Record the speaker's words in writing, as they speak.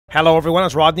Hello everyone,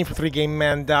 it's Rodney from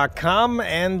 3GameMan.com,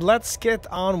 and let's get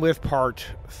on with part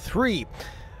 3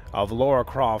 of Lara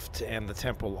Croft and the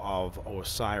Temple of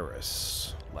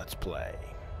Osiris. Let's play.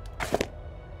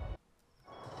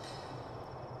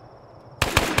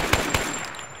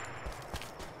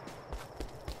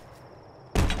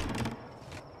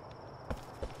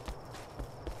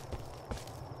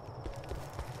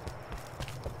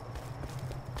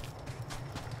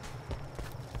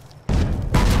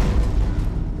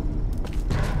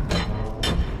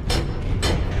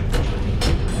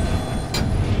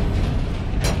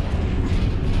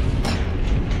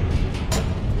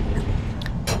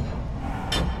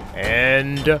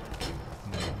 And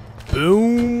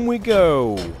boom we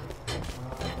go.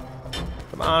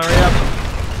 Come on, hurry up.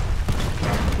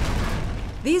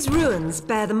 These ruins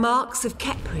bear the marks of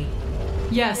Khepri.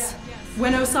 Yes.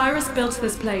 When Osiris built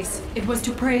this place, it was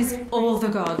to praise all the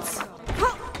gods.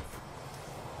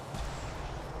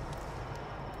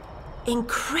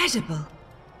 Incredible.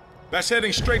 That's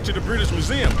heading straight to the British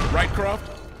Museum, right,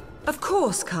 Croft? Of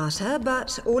course, Carter,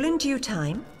 but all in due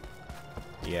time.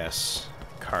 Yes,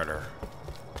 Carter.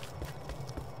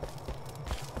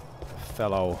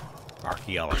 Fellow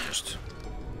archaeologist.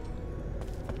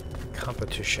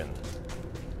 Competition.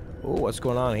 Oh, what's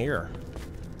going on here?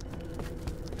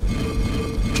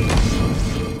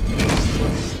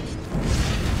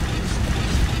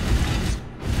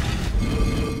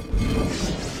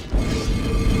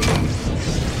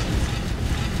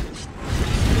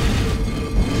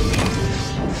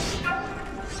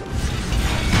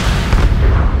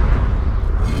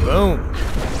 Boom.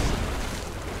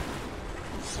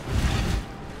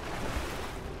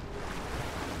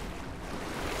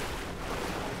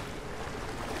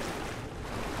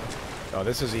 Oh,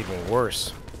 this is even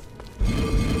worse.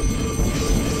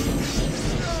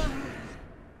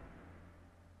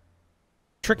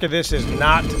 Trick of this is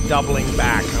not doubling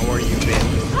back on where you've been.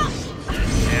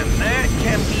 And that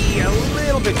can be a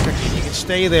little bit tricky. You can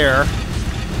stay there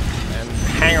and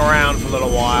hang around for a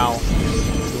little while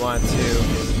if you want to.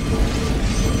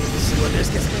 Let's see what this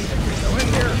gets me. Go in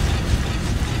here.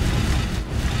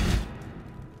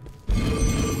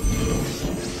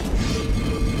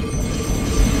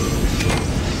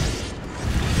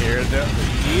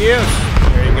 Yes,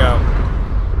 there you go.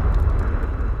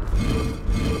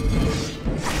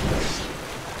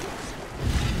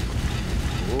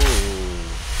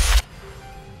 Ooh.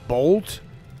 Bolt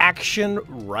action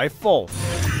rifle.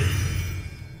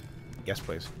 Yes,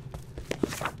 please.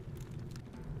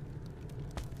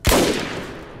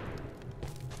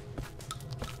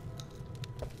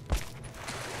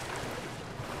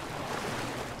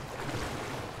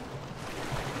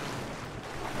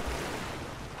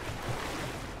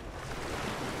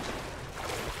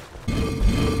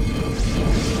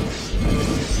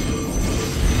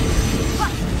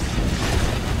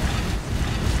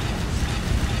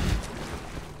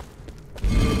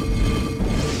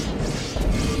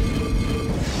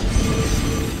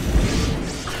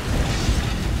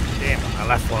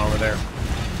 Left one over there.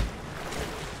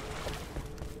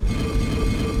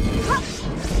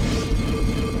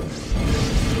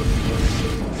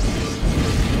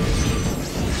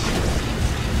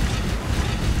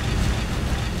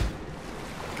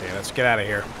 Okay, let's get out of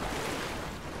here.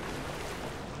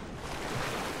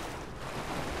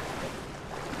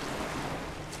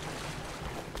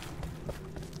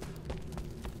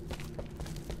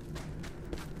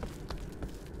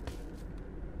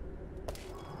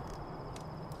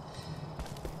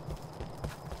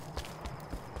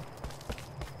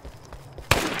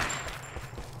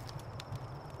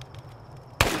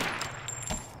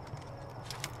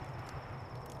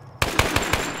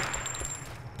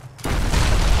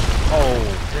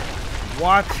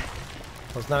 What?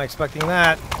 Was not expecting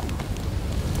that.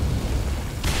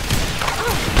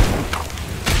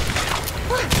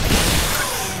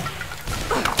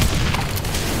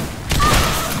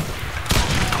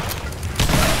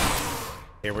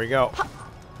 Here we go.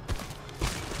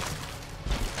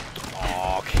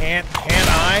 Oh, can't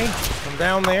I come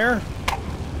down there?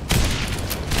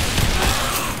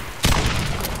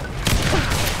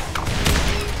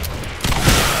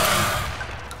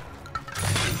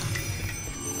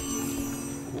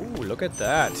 Look at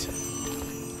that.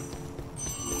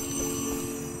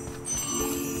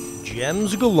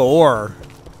 Gems galore.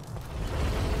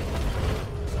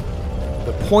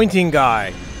 The pointing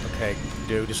guy. Okay,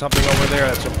 dude, there's something over there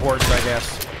that's important, I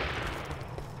guess.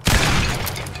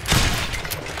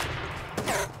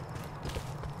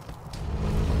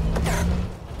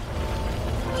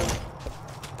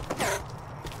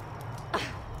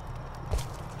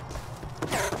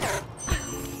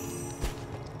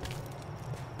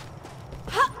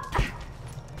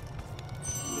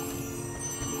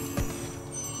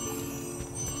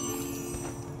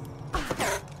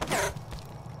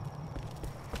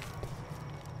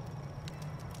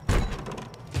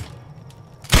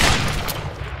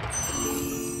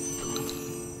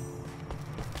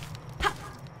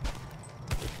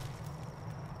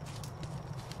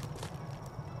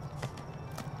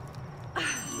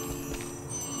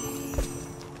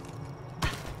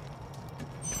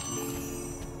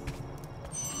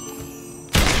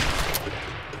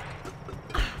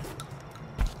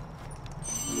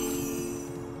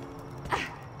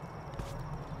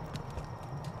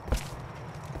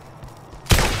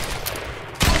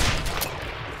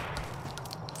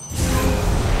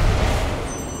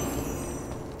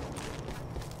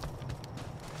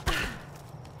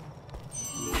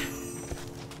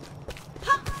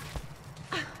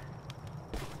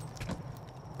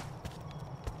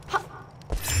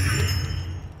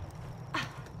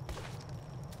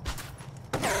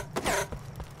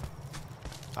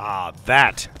 Ah,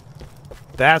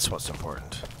 that's what's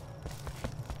important.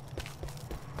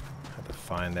 Have to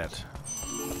find that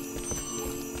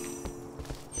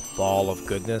ball of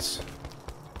goodness.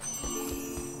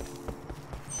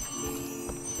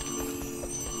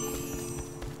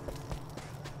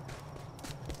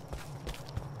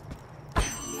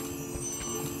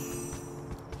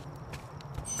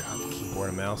 God, the keyboard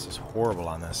and mouse is horrible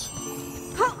on this.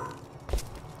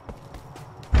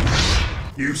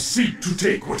 You seek to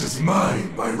take what is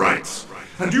mine by rights,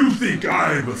 and you think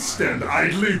I will stand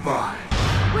idly by.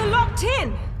 We're locked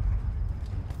in!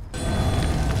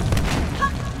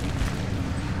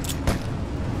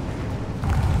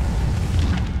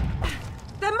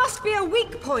 There must be a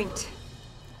weak point.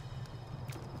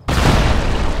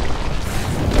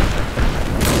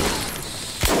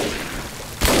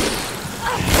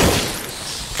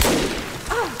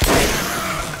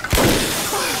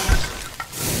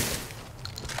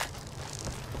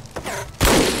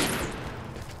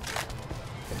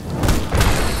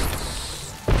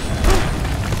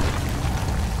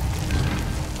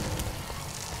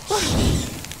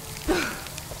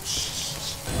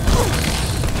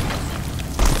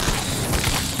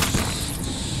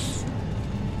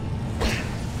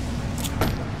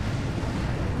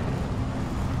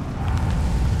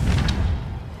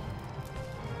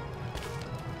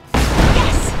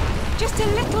 Just a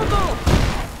little more.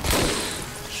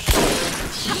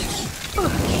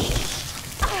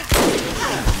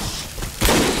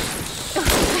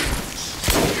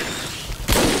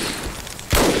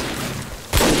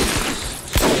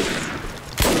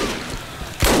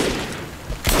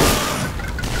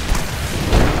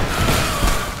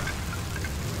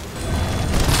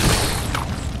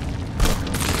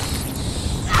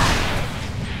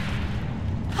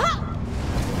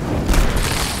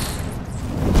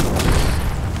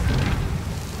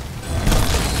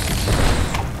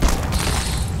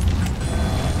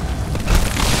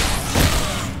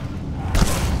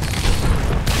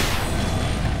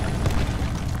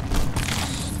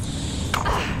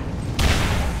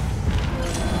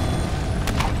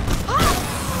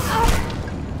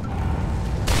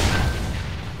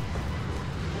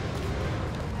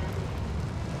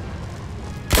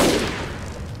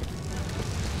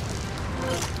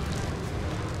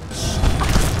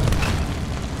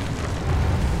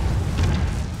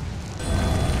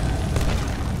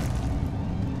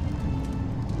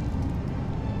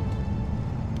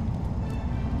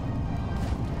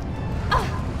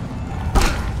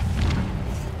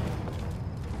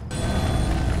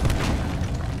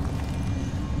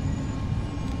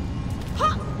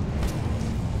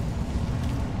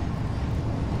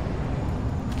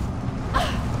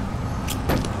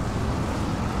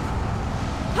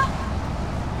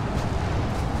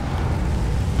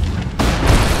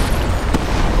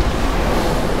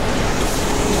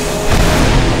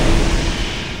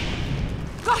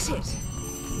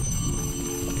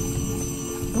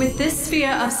 With this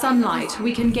sphere of sunlight,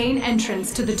 we can gain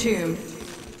entrance to the tomb.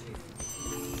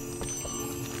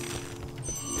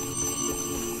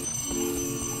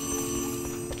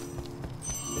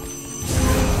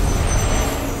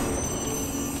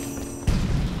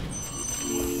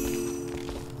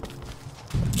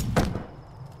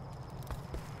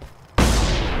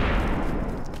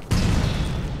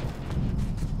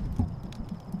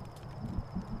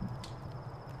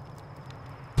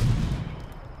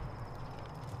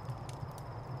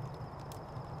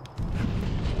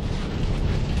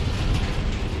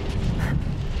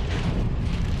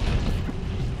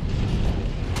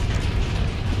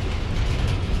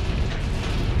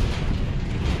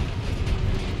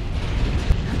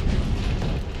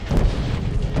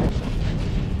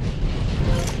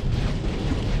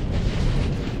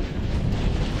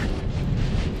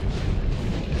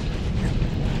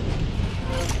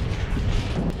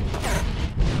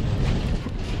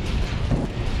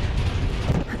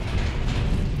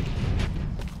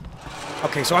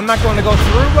 Okay, so I'm not going to go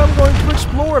through, but I'm going to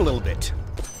explore a little bit.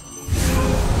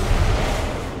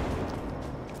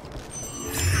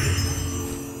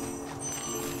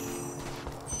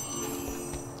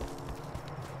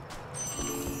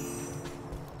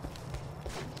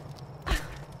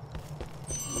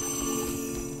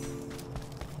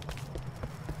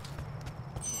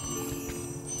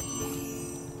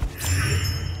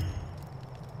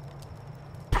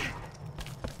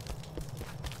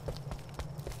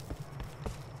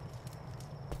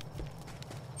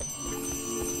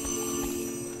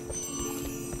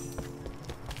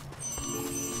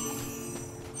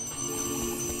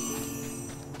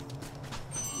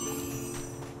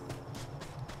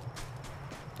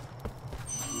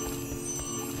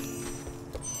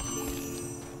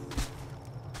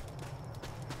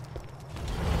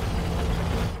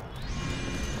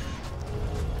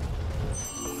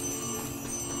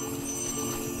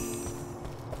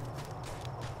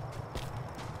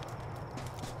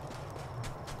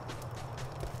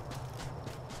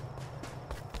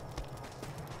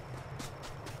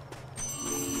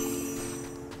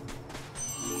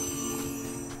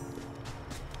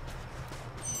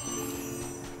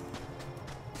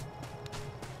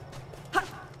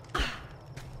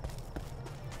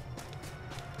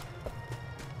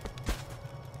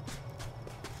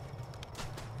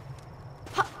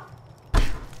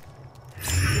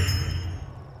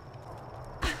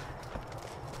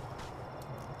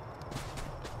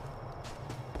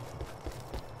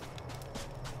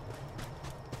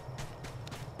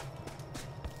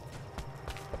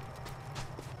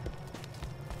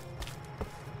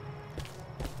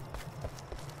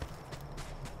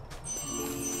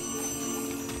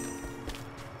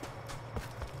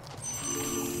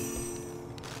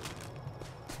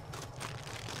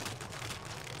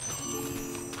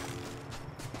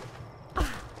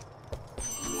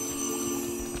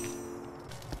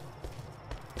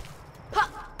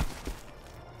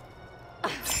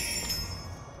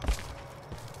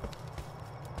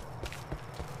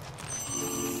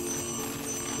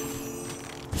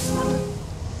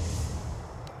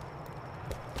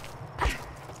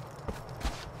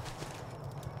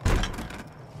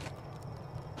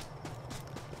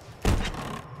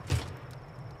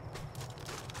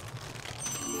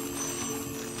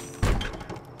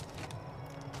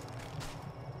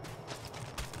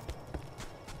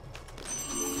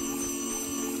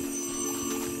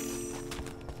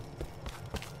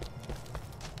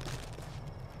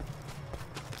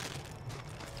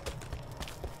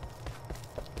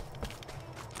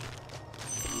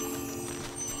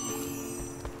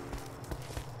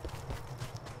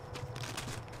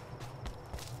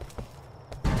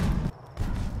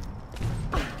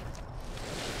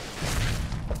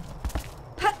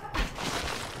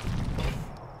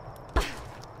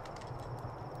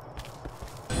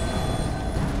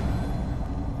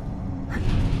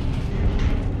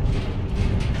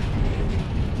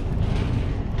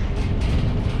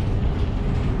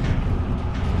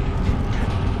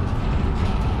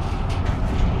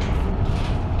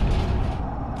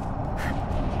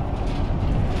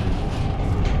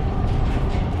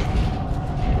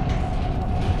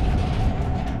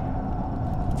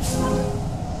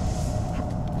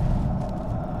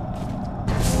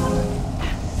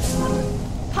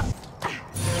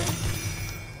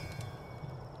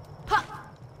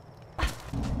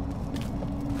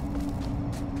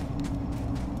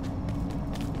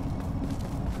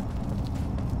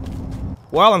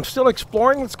 Well, I'm still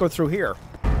exploring. Let's go through here.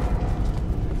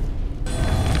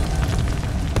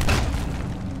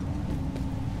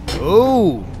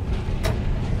 Ooh.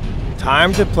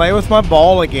 Time to play with my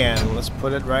ball again. Let's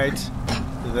put it right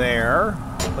there.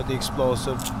 Put the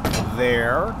explosive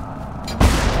there.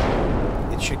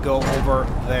 It should go over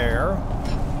there.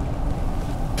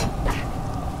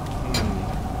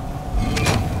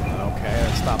 Okay,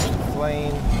 that stops the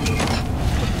flame.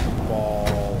 Put the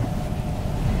ball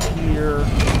here.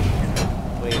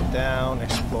 Lay it down.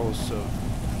 Explosive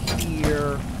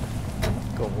here.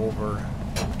 Go over.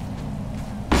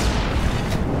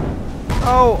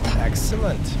 Oh,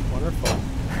 excellent. Wonderful.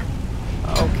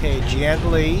 Okay,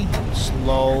 gently,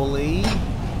 slowly,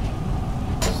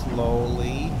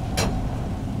 slowly,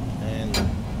 and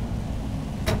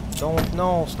don't,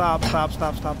 no, stop. There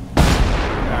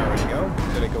we go.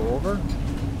 Did it go over?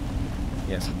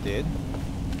 Yes, it did.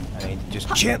 I need to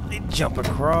just gently jump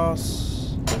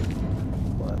across.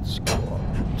 Let's go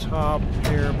up top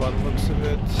here by the looks of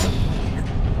it.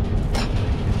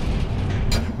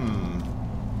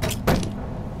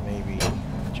 Maybe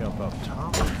jump up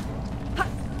top.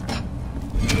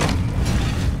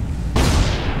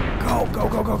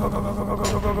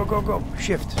 Go.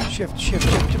 Shift.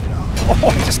 Oh,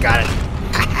 I just got it.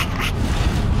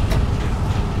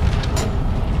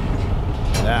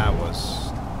 That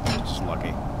was just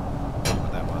lucky.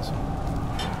 What that was.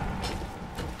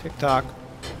 Tick-tock.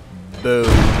 Boom.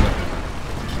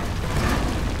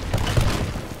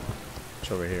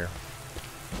 It's over here.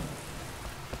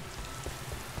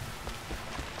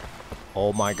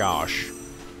 Oh my gosh.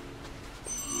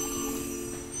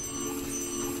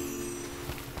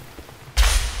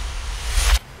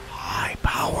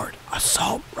 High-powered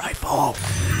assault rifle.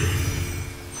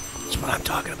 That's what I'm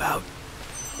talking about.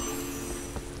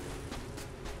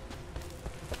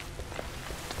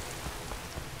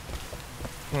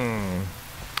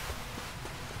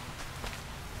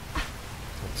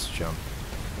 Let's jump.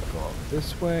 Go up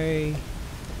this way.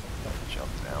 Jump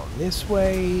down this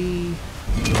way.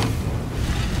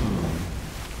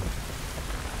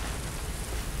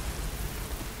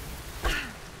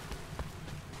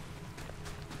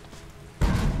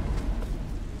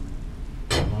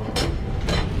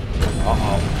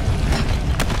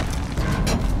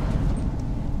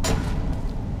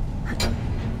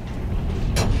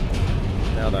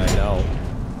 Now that I know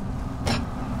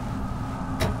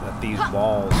that these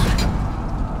walls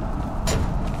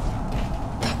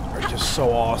are just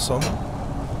so awesome,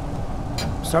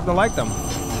 I'm starting to like them.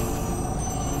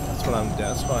 That's what I'm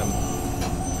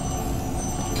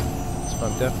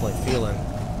definitely feeling.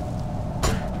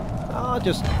 I'll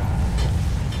just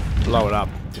blow it up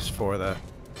just for the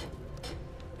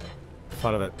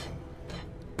fun of it.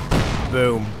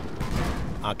 Boom.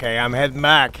 Okay, I'm heading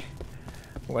back.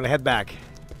 I'm gonna head back.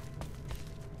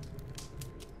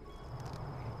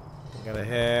 I'm gonna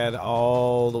head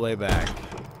all the way back.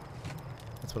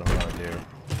 That's what I'm gonna do.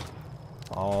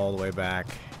 All the way back.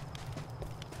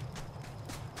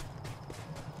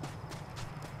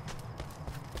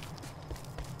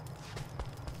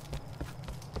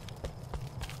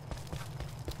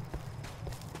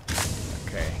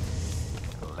 Okay.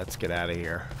 Let's get out of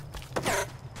here.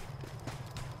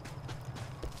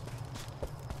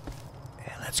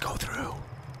 Let's go through.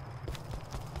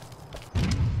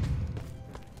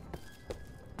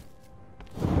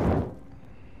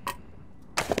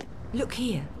 Look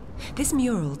here. This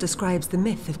mural describes the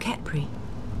myth of Khepri.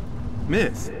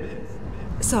 Myth?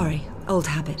 Sorry, old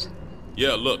habit.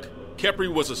 Yeah, look.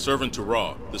 Khepri was a servant to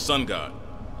Ra, the sun god.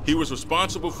 He was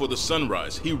responsible for the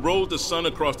sunrise. He rolled the sun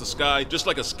across the sky just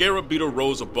like a scarab beetle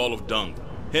rolls a ball of dung.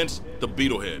 Hence, the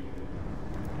beetle head.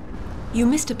 You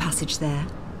missed a passage there.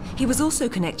 He was also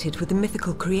connected with the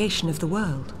mythical creation of the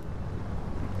world.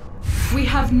 We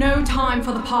have no time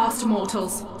for the past,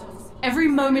 mortals. Every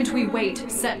moment we wait,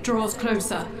 Set draws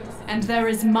closer, and there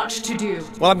is much to do.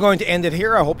 Well, I'm going to end it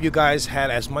here. I hope you guys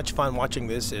had as much fun watching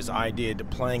this as I did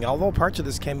playing, although parts of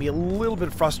this can be a little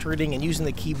bit frustrating and using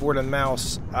the keyboard and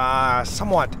mouse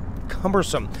somewhat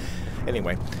cumbersome.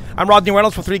 Anyway, I'm Rodney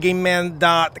Reynolds for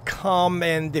 3GameMan.com,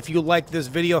 and if you like this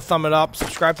video, thumb it up,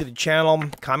 subscribe to the channel,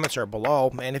 comments are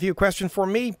below, and if you have a question for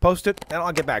me, post it, and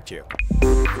I'll get back to you.